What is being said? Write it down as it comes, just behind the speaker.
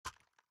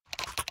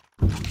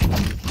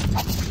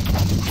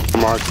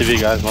more RTV,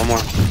 guys. One more.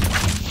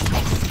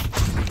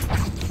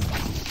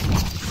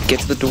 Get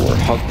to the door.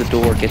 Hug the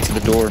door. Get to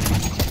the door.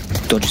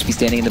 Don't just be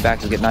standing in the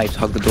back. You'll get knifed.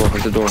 Hug the door.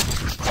 Hug the door.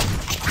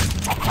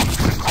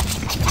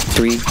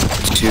 3, 2,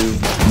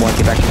 1.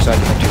 Get back to your side.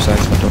 Get back to your side.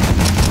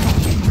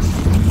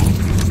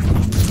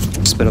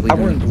 Split up. I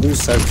went blue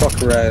side. Fuck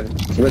red.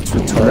 Red's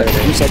retarded.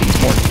 Blue side needs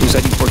more. Blue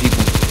side needs more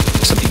people.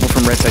 Some people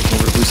from red side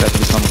come over to blue side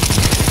for the tunnel.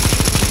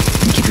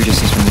 And keep your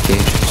distance from the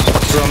cage.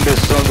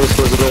 Zombies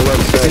was the red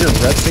If side. you're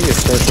red thing, it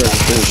starts as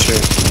bullshit.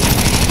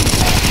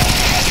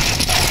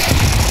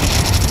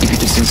 Keep your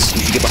distance.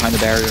 You should get behind the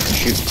barrier and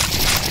shoot.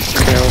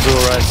 Okay, we'll do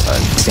the right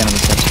side. Stand on the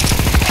steps.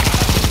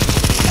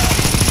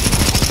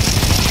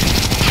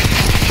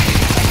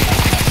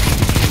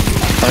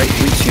 Alright,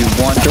 3, 2,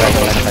 1.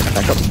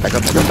 Back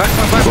up.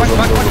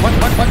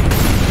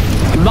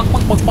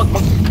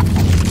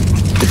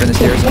 Defend the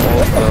stairs on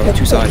all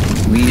 2 sides.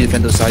 We need to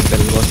defend those sides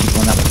better. We lost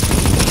people on that one.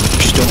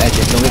 Just don't edge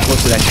it. Don't get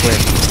close to that square.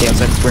 Stay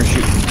outside the square and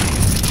shoot.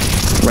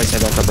 Right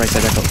side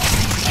back up.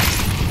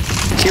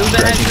 Kill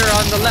the edger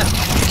on the left.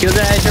 Kill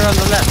the edger on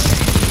the left.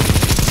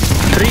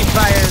 Free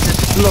fire the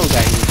slow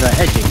guys, the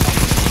edging.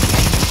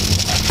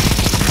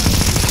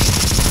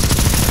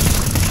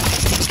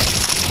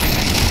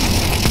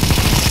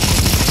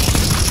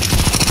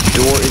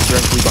 Door is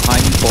directly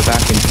behind you. Fall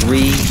back in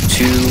 3,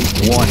 2,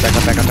 1. Back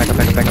up.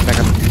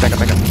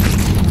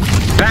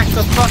 Back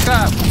the fuck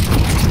up.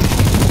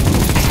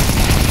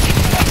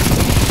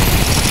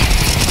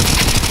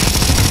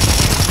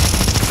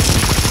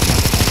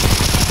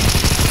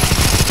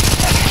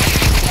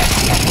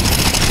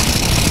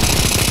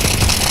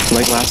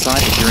 Like last time,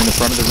 if you're in the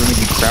front of the room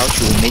and you crouch,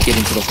 you will make it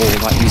into the hole a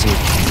lot easier.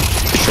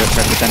 Just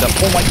try to defend up.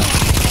 Oh my god!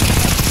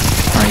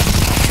 Alright.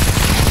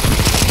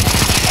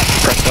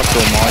 Press up,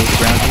 throw a molly to the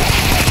ground here.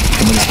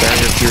 And when this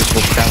barrier appears,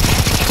 we'll crouch.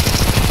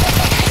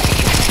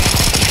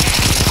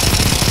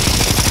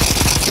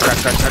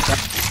 Crouch.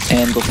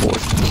 And go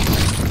forward.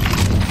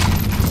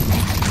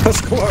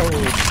 Let's go.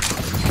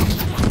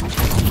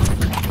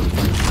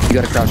 You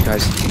gotta crouch,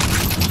 guys.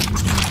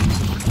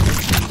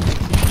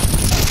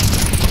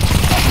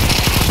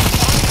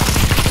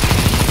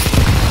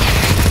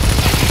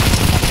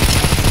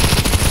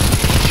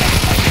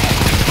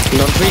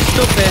 Don't be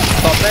stupid.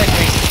 Stop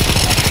edging.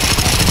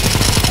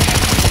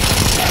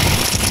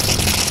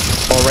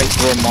 Alright,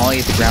 throw a molly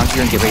at the ground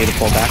here and get ready to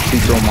fall back.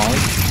 Please throw a molly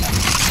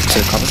to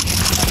the cover.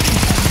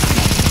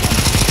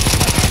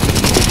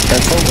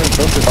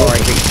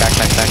 Alright, back.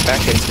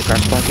 Get into the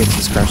crouch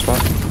spot.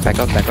 Back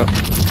up.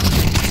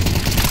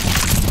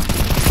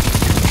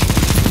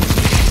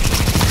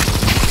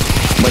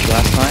 Like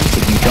last time,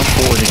 if you jump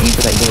forward and aim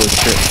for that yellow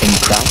strip and you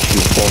crouch,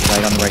 you'll fall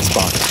right on the right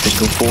spot. Just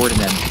go forward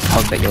and then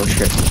hug that yellow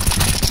strip.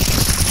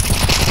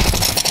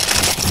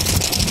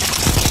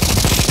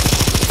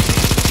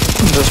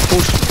 Just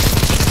push.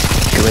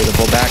 Get ready to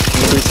fall back.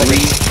 3,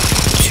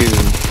 2,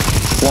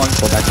 1.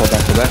 Fall back.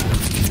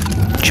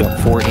 Jump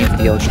forward, aim for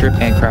the yellow strip,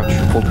 and crouch.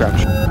 Full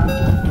crouch.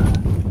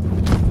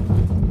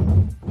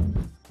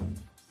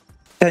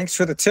 Thanks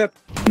for the tip.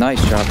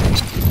 Nice job,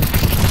 guys.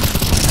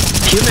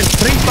 Human,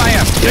 free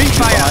fire.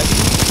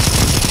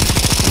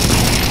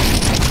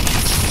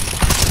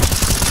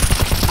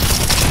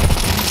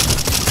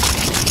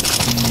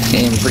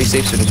 And we're pretty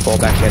safe, so just fall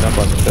back, head up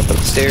the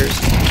stairs.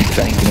 Keep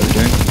defending, you know what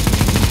you're doing.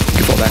 You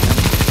can fall back now.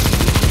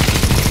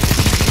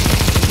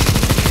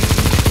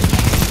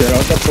 Get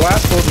out the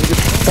platform and get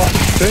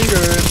fucking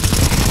fingered.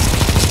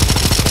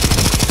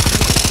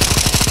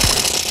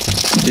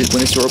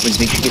 When this door opens,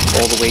 make sure you get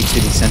all the way to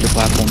the center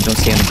platform. Don't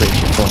stay on the bridge.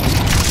 Fall.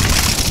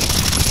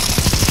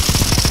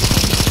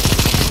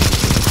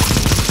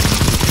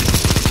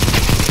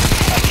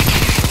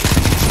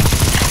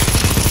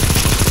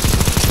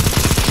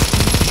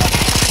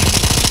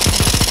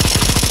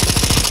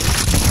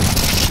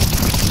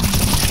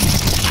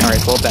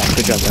 Alright, fall back.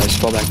 Good job, guys.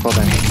 Fall back.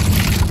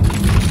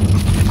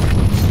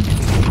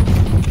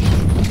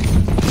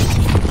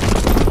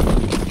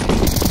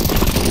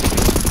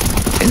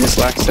 In this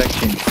last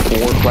section,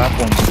 4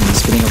 platforms can be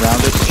spinning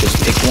around it. Just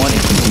pick one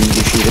and continue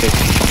to shoot it.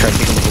 Try to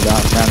take a look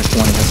around if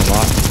one has a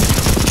lot.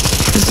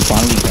 This is the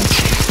final defense.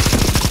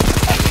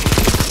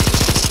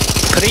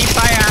 Free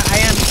fire, I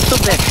am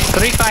stupid.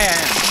 Free fire.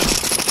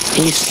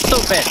 He's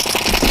stupid.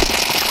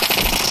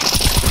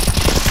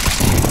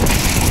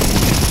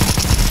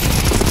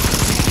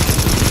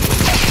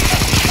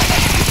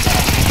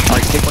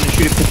 Alright, pick one and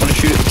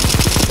shoot it.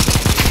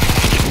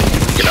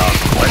 Get off.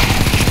 What?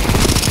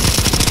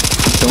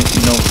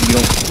 You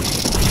don't.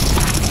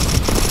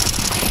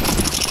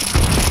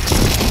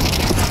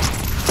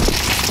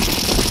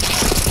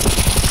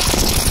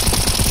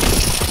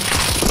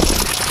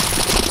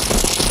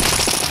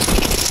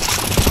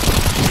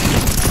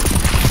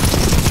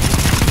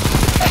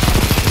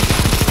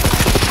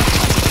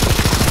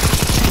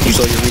 Use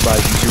all your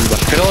revives.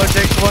 Killer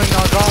takes one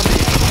now, zombie.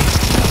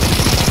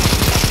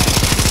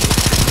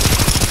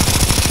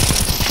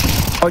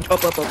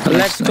 Up.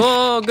 Let's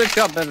go. Good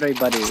job,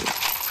 everybody.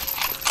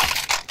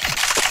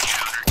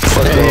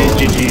 Hey,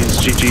 GG's.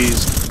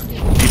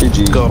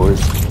 GG's, Go.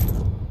 boys.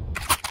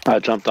 I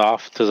jumped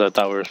off because I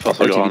thought we were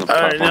supposed to go on the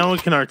Alright, platform. now we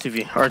can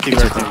RTV.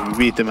 RTV.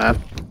 Beat the map.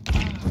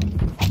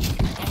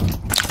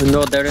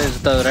 No, there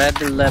is the red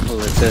level.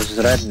 It says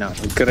red now.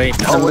 Great.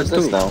 Oh, Number what's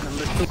this 2. now?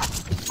 Number 2.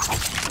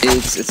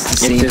 It's the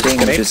same is thing,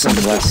 great. just some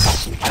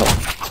less help.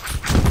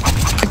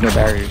 Like no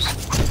barriers.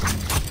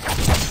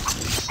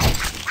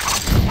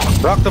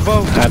 Rock the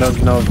boat. I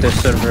don't know if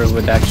this server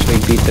would actually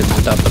beat it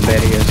without the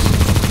barriers.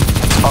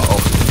 Uh-oh.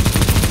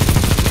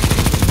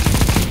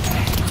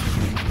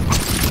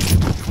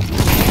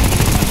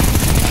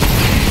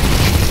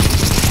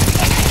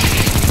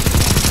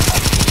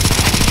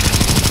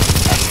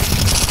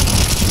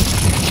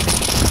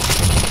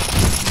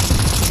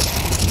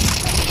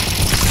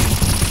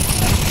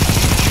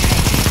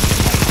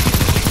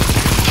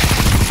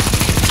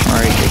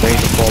 Alright, get ready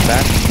to fall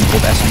back. You can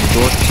hold S on your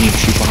door, continue to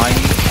shoot behind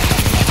you.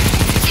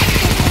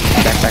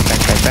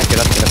 Back. Get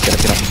up.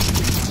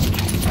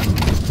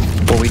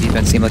 4-way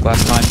defense, same like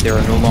last time. There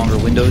are no longer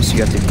windows, so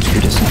you have to keep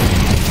your distance.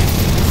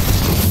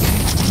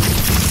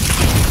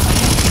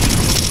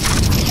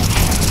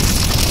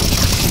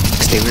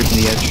 Stay away from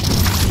the edge.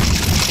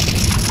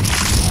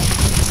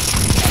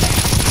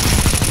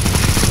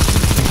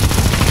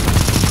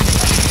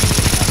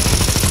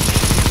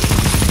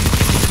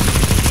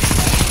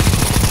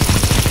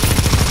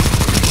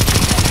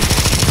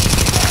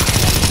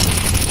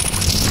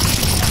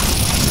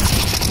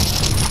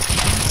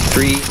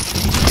 Three,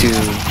 2,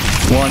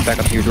 1, back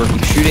up to your door,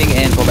 keep shooting,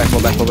 and fall back.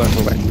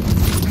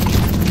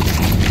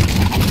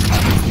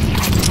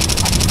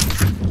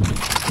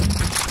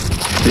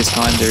 This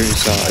time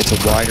it's a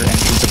wider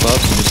entrance above,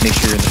 so just make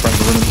sure you're in the front of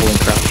the room and pulling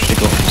crouch to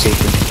go home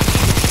safely.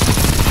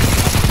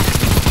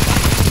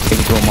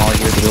 Maybe throw a molly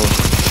here at the door.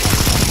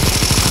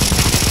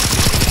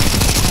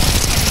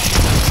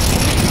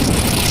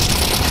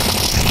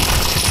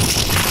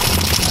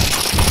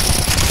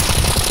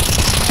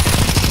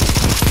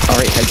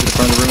 Alright, head to the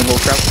front of the room and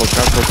hold crouch.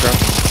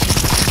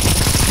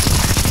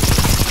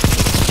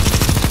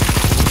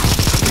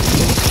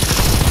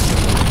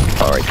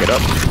 Alright, get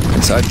up.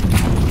 Inside.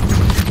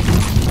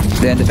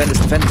 Then defend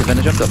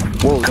the jump up.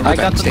 Whoa, don't go I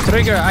back. got the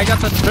trigger.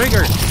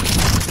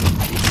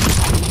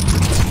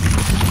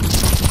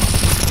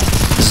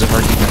 This is a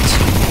hard defense.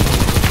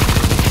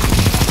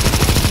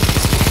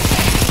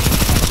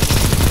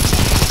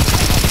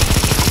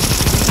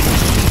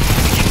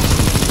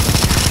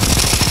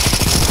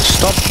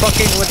 Stop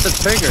fucking with the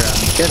trigger.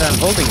 I'm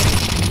holding it.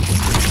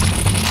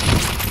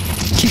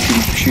 Keep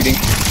shooting.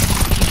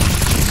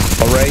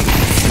 Alright,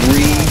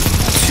 3,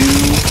 2,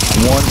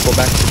 1, pull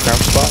back to the crouch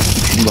spot.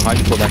 Keep shooting behind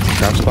you, pull back to the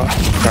crouch spot.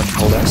 Crouch and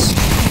hold S.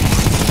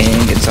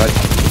 And get inside.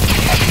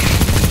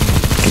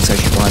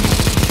 Shoot behind you.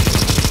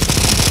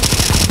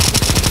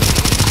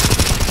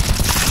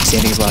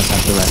 Standing is last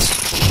after the rest.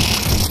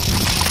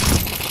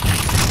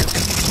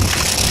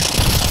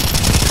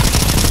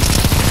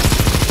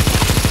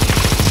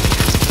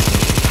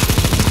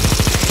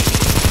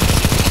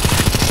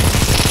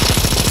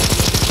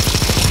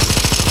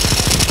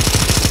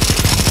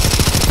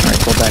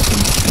 Pull back in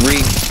 3,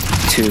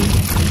 2,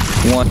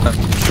 1.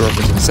 Door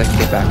opens in a second.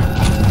 Get back.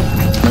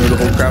 Remember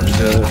to hold crouch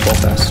to fall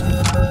fast.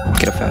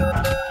 Get up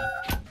fast.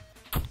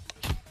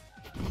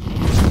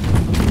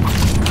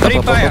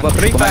 Up.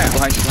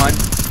 Behind.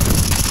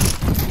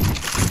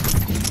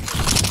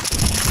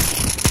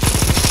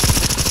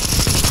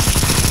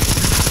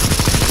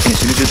 And as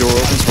soon as the door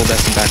opens, hold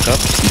that and back up.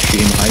 Just keep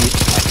shooting behind you.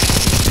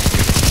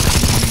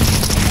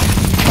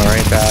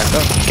 Alright, back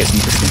up. Get some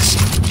distance.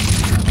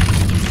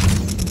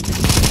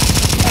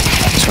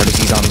 As hard as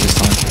he's on this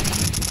time.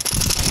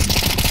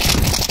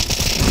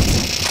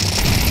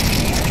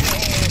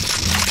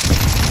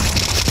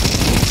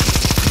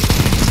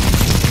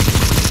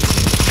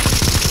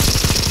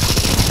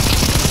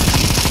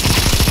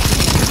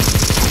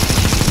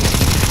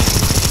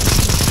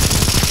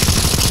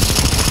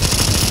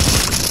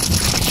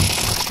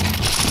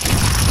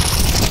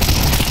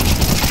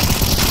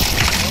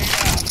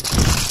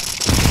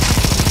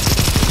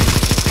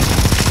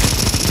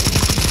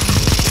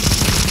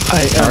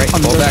 Alright,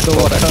 fall back.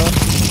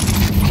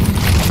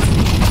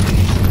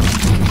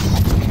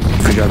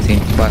 Good job, team.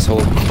 Last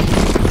hold.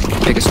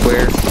 Pick a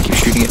square, keep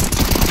shooting it.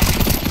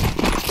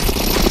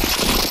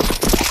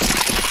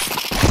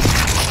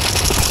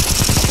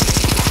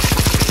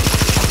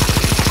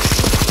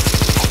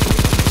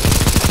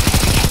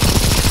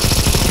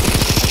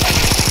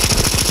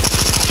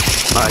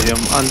 I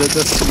am under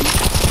the sea.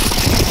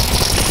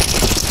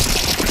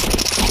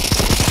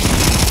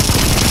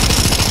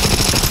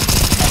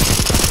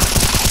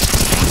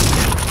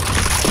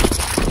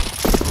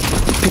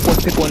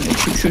 Pick one and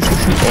shoot.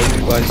 All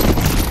you guys.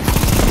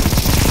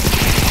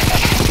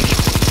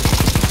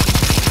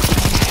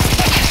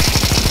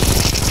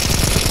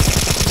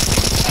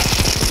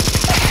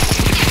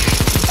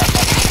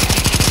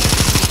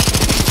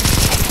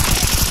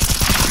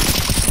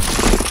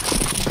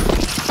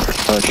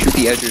 Shoot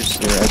the edgers.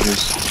 There are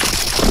edgers.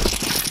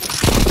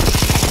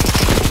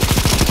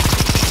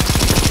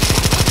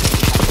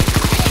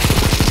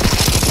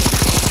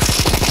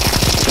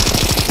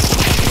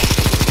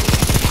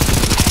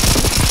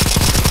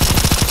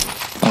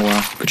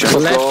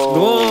 Let's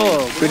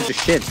go! Good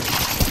shit.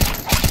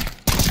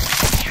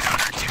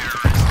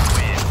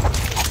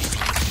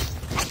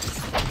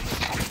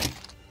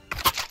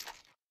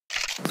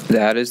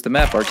 That is the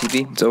map,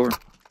 RTB. It's over.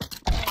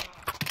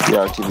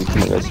 Yeah, RTB,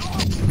 come on, guys.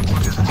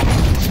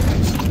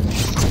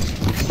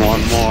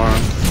 One more.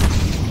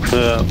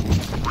 Yeah.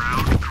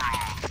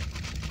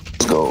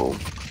 Let's go.